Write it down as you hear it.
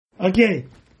Okay.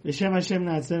 B'Shem Hashem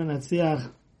Na'atzeh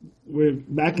Natzliach. We're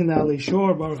back in the Alie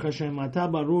Shur. Baruch Hashem. Ata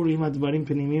barur im advarim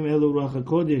penimim elu ruach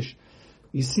hakodesh.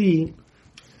 You see,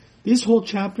 this whole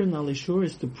chapter in Alie Shur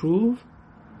is to prove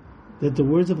that the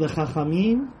words of the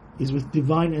Chachamim is with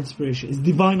divine inspiration. It's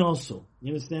divine also. You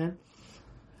understand?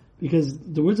 Because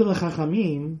the words of the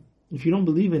Chachamim, if you don't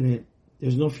believe in it,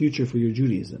 there's no future for your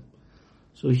Judaism.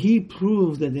 So he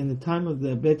proved that in the time of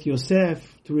the Bet Yosef,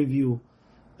 to review,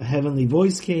 a heavenly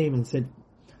voice came and said,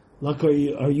 "Luck are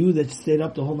you that stayed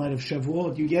up the whole night of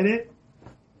Shavuot." You get it?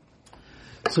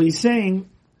 So he's saying,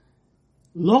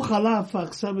 "Lo chalaf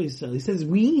ha'achsav Yisrael." He says,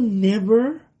 we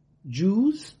never,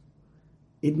 Jews,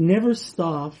 it never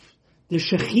stopped the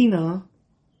Shekhinah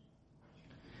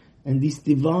and this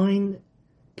divine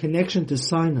connection to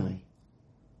Sinai.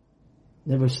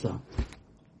 Never stopped.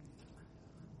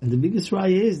 And the biggest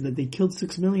raya is that they killed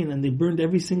 6 million and they burned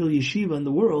every single yeshiva in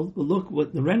the world. But look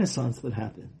what the Renaissance that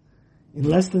happened in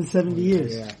less than 70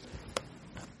 years. Yeah.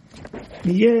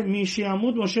 From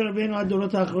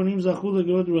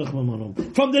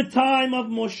the time of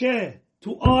Moshe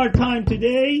to our time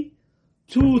today,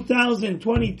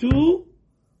 2022,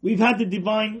 we've had the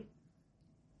divine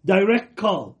direct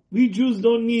call. We Jews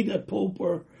don't need a pope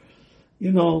or,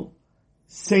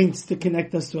 saints to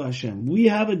connect us to Hashem. We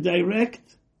have a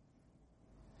direct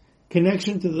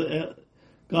connection to the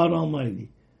God Almighty.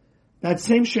 That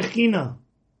same Shekhinah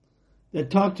that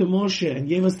talked to Moshe and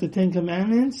gave us the 10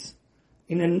 Commandments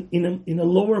in a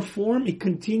lower form, it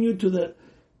continued to the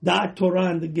Da'at Torah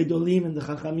and the Gedolim and the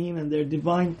Chachamim and their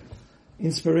divine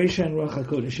inspiration and Ruach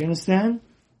HaKodesh. You understand?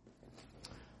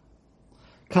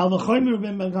 So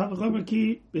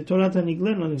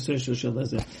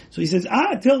he says,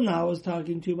 till now I was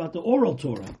talking to you about the oral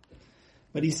Torah.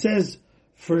 But he says,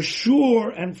 for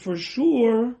sure,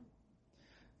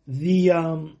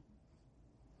 the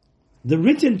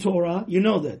written Torah, you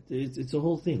know that it's a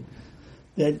whole thing.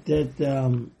 It's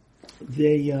a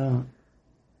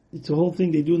whole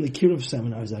thing they do in the Kiruv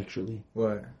seminars. Actually,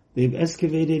 What? they've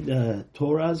excavated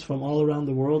Torahs from all around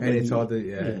the world, And it's all the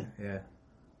yeah.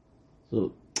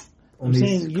 So I'm Only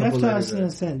saying you have couple to letters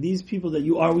understand these people that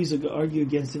you always argue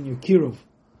against in your Kiruv.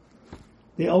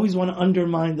 They always want to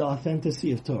undermine the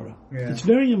authenticity of Torah. Yeah. It's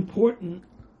very important.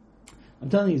 I'm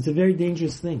telling you, it's a very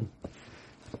dangerous thing.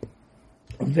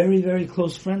 A very, very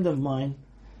close friend of mine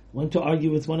went to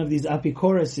argue with one of these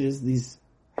apikoruses, these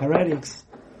heretics,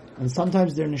 and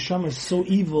sometimes their neshama is so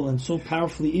evil and so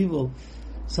powerfully evil,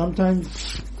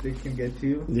 sometimes They can get to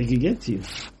you. they can get to you.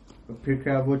 But Pirkei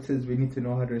Avot says we need to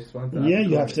know how to respond to that. Yeah,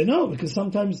 you have to know, because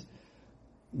sometimes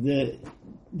there's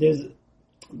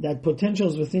that potential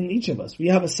is within each of us. We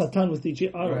have a Satan with each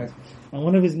other. Right. And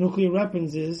one of his nuclear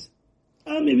weapons is,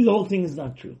 maybe the whole thing is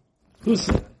not true. Who's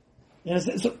said?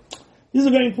 So this is a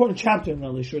very important chapter in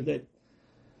Alie Shur that,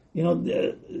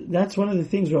 that's one of the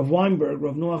things Rav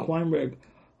Noach Weinberg,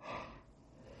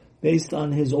 based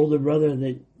on his older brother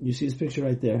that you see his picture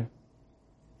right there.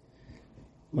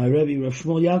 My Rebbe, Rav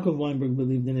Shmuel Yaakov Weinberg,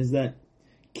 believed in is that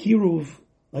Kiruv,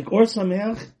 like Or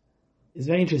Sameach, is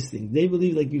very interesting. They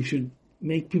believe like you should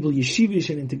make people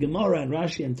yeshivish and into Gemara and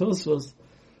Rashi and Tosfos.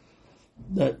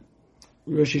 That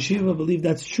Rosh Yeshiva believe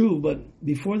that's true, but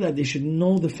before that they should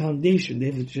know the foundation.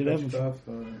 They should have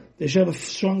a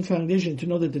strong foundation to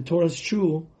know that the Torah is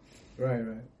true. Right.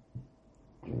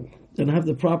 Then have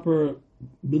the proper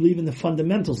believe in the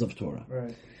fundamentals of Torah.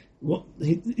 Right. Well,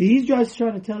 he's just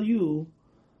trying to tell you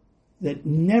that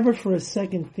never for a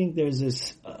second think there's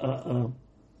this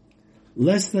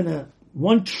less than a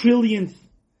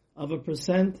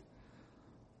 1/1,000,000,000%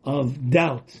 of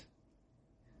doubt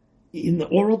in the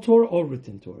oral Torah or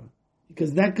written Torah.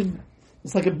 Because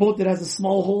it's like a boat that has a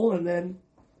small hole and then,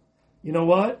 you know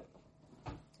what?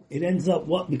 It ends up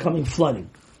becoming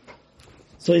flooding.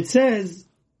 So it says,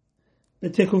 you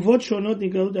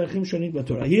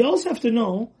also have to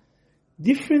know,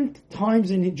 different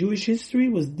times in Jewish history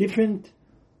was different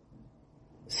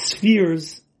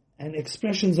spheres and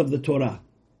expressions of the Torah.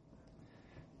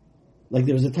 Like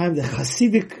there was a time the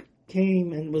Hasidic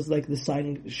came and was like the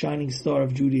shining star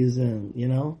of Judaism,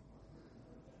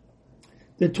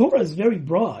 The Torah is very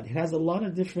broad. It has a lot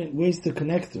of different ways to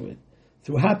connect to it.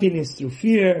 Through happiness, through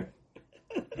fear.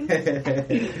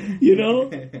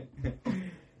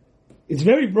 It's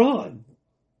very broad.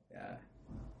 Yeah.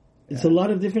 It's a lot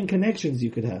of different connections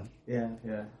you could have. Yeah.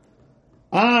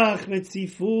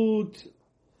 Retzifut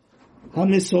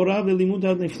HaMesorah ve'limud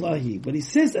HaNeflahi. But he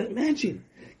says, imagine,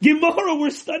 Gemara,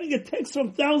 we're studying a text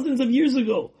from thousands of years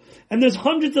ago, and there's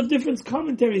hundreds of different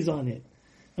commentaries on it,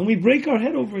 and we break our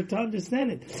head over it to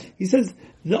understand it. He says,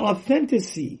 the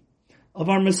authenticity of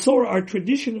our Masorah, our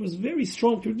tradition. It was very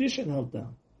strong tradition held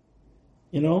down.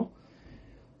 You know?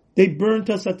 They burnt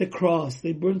us at the cross.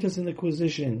 They burnt us in the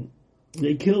Inquisition.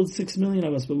 They killed 6 million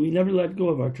of us, but we never let go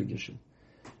of our tradition.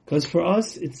 Because for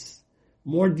us, it's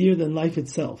more dear than life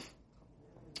itself.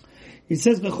 He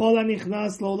says, He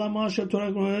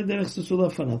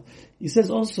says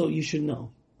also, you should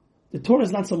know, the Torah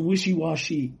is not some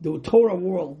wishy-washy. The Torah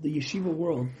world, the yeshiva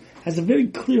world, has a very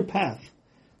clear path.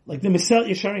 Like the Mesel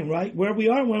Yesharim, right? Where we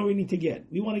are and where we need to get.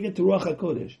 We want to get to Ruach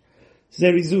HaKodesh.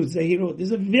 Zerizut,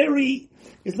 Zehirut.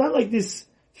 It's not like this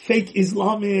fake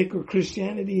Islamic or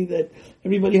Christianity that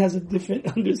everybody has a different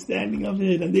understanding of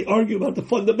it and they argue about the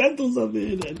fundamentals of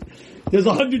it and there's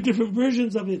 100 different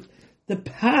versions of it. The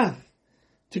path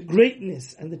to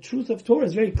greatness and the truth of Torah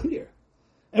is very clear.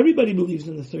 Everybody believes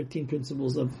in the 13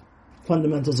 principles of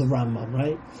fundamentals of Rambam,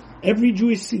 right? Every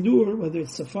Jewish Siddur, whether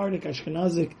it's Sephardic,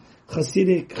 Ashkenazic,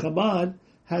 Hasidic, Chabad,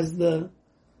 has the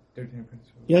 13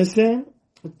 principles. You understand?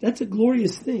 That's a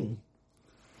glorious thing.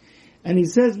 And he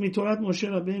says, "Mitorat Moshe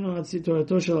Rabbeinu Hatzi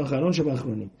Torato Shel Acharon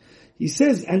Shebachronim." He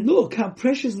says, and look how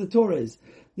precious the Torah is.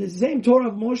 The same Torah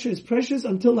of Moshe is precious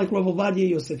until like Rav Ovadia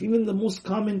Yosef, even the most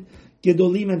common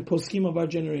Gedolim and Poskim of our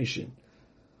generation.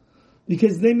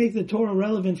 Because they make the Torah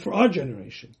relevant for our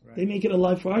generation. Right. They make it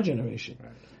alive for our generation.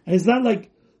 Right. And it's not like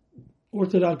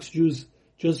Orthodox Jews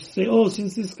just say, oh,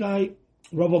 since this guy,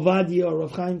 Rav Ovadia or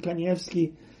Rav Chaim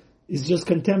Kanievsky, is just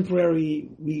contemporary,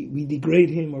 we degrade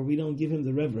him or we don't give him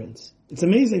the reverence. It's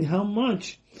amazing how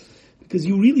much, because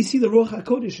you really see the Ruach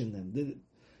HaKodesh in them, the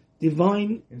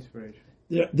divine inspiration,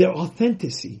 their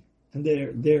authenticity and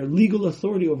their legal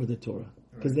authority over the Torah,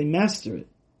 because they master it.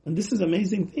 And this is an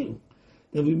amazing thing,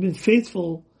 that we've been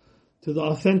faithful to the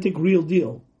authentic real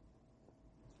deal.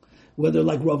 Whether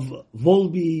like Rav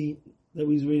Volby that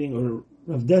we was reading or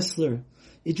Rav Dessler,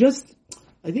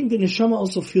 I think the neshama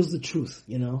also feels the truth,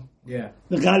 you know? Yeah.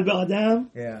 The Gal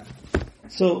Ba'adam. Yeah.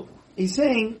 So, he's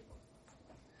saying,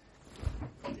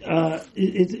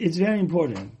 it's very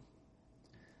important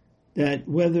that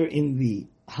whether in the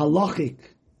halachic,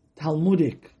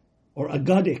 Talmudic, or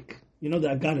Agadic, you know the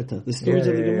Agadita, the stories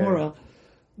of the Gemara,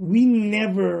 we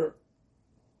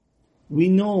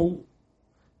know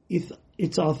if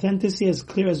its authenticity as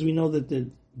clear as we know that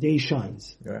the day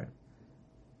shines. Right.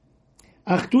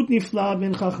 And he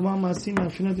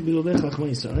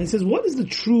says, what is the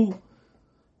true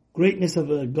greatness of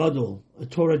a gadol, a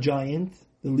Torah giant,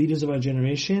 the leaders of our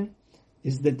generation,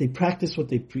 is that they practice what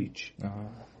they preach. Uh-huh.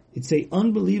 It's an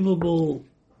unbelievable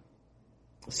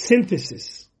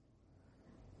synthesis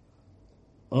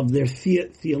of their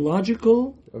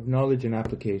theological... Of knowledge and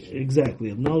application. Exactly,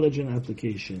 of knowledge and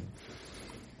application.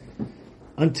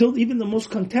 Until even the most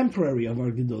contemporary of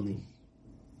our gedolim.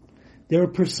 They're a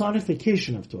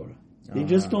personification of Torah. They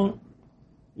just don't,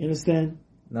 you understand?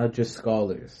 Not just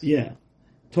scholars. Yeah.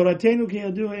 There's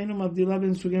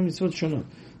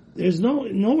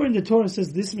nowhere in the Torah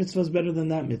says this mitzvah is better than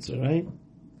that mitzvah, right?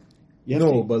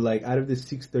 But like out of the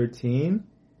 613,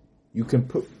 you can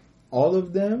put all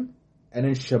of them and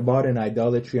then Shabbat and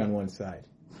idolatry on one side.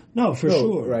 No, for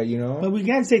sure. Right, you know? But we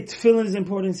can't say tefillin is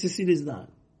important, tzitzit is not.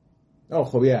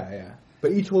 Oh, yeah.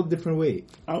 But each hold different weight.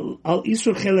 Al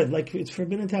Isur Chelev, like it's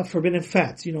forbidden to have forbidden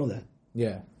fats, you know that.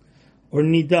 Yeah. Or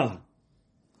Nida.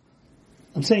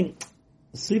 I'm saying,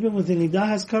 sleeping with the Nida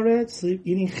has karet,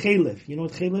 eating Chelev. You know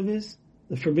what Chelev is?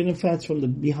 The forbidden fats from the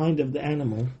behind of the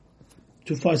animal.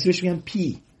 To far, especially on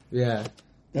pee. Yeah.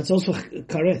 That's also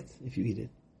karet, if you eat it.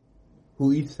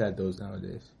 Who eats those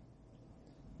nowadays?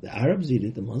 The Arabs eat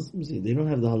it, the Muslims eat it. They don't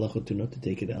have the halachot to not to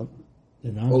take it out.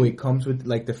 It comes with,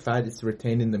 like, the fat is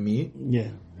retained in the meat?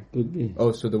 Yeah, could be.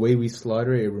 Oh, so the way we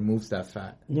slaughter it removes that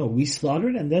fat? No, we slaughter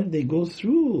it and then they go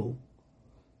through.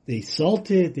 They salt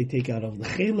it, they take out of the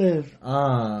chelev.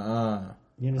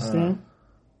 You understand?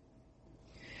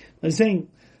 I'm saying,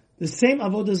 the same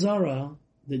avodah zarah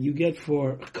that you get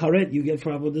for karet, you get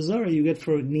for avodah zarah, you get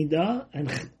for nida and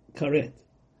karet.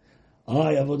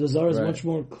 Avodah zarah is much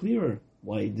more clearer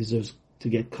why it deserves to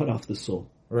get cut off the soul.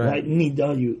 Right.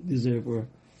 Nida you deserve, or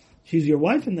she's your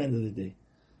wife in the end of the day.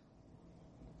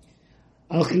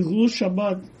 Al Chilul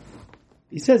Shabbat,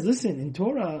 he says, listen, in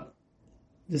Torah,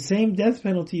 the same death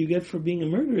penalty you get for being a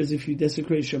murderer is if you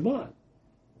desecrate Shabbat.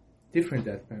 Different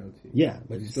death penalty. Yeah,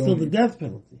 but it's still the death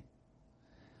penalty.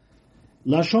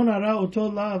 Lashon hara oto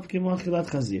lav kemo achilat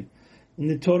chazir. In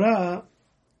the Torah,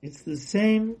 it's the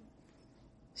same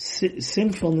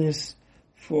sinfulness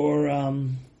for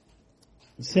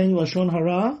saying Lashon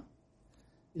hara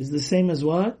is the same as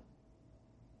what?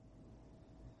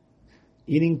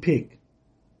 Eating pig.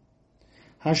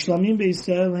 Hashlamim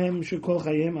beYisrael hem shekol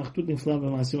chayim achdut nifla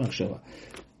b'ma'asim achshava.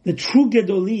 the true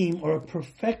Gedolim are a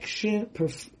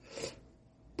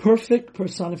perfect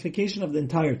personification of the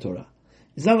entire Torah.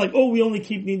 It's not like, we only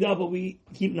keep Nida, but we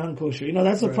keep non-kosher.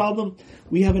 That's the problem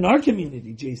we have in our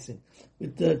community, Jason,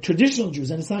 with the traditional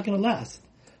Jews, and it's not going to last.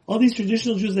 All these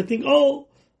traditional Jews that think,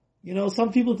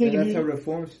 some people think... And that's how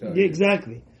reform started. Yeah,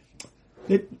 exactly.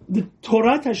 The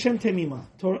Torah Hashem Temima,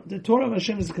 the Torah of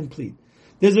Hashem is complete.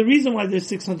 There's a reason why there's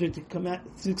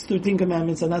 613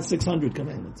 commandments and not 600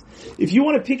 commandments. If you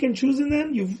want to pick and choose in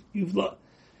them, you've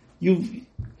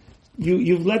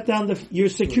let down your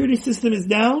security system is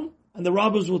down, and the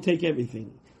robbers will take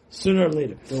everything sooner or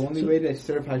later. The only way to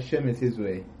serve Hashem is His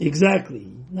way. Exactly,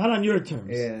 not on your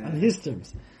terms, on His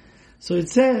terms. So he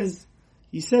says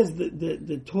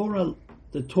the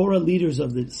Torah leaders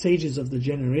of the sages of the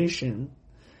generation,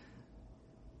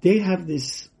 they have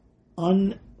this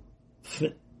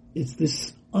it's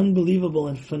this unbelievable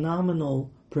and phenomenal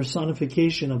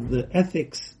personification of the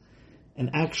ethics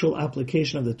and actual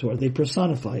application of the Torah. They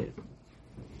personify it.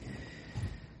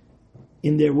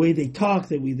 In their way they talk,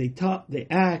 the way they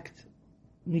act.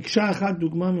 It's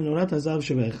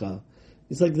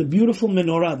like the beautiful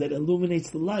menorah that illuminates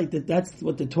the light, that's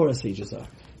what the Torah sages are.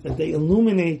 That they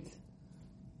illuminate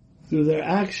through their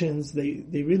actions, they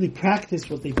really practice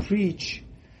what they preach,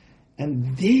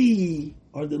 and they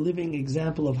are the living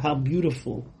example of how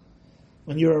beautiful.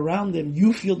 When you're around them,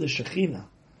 you feel the Shekhinah,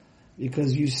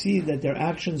 because you see that their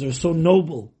actions are so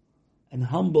noble and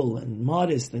humble and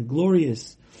modest and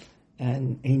glorious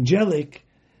and angelic,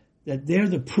 that they're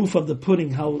the proof of the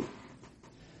pudding, how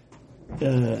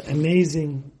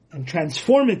amazing and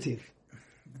transformative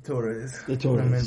the Torah is.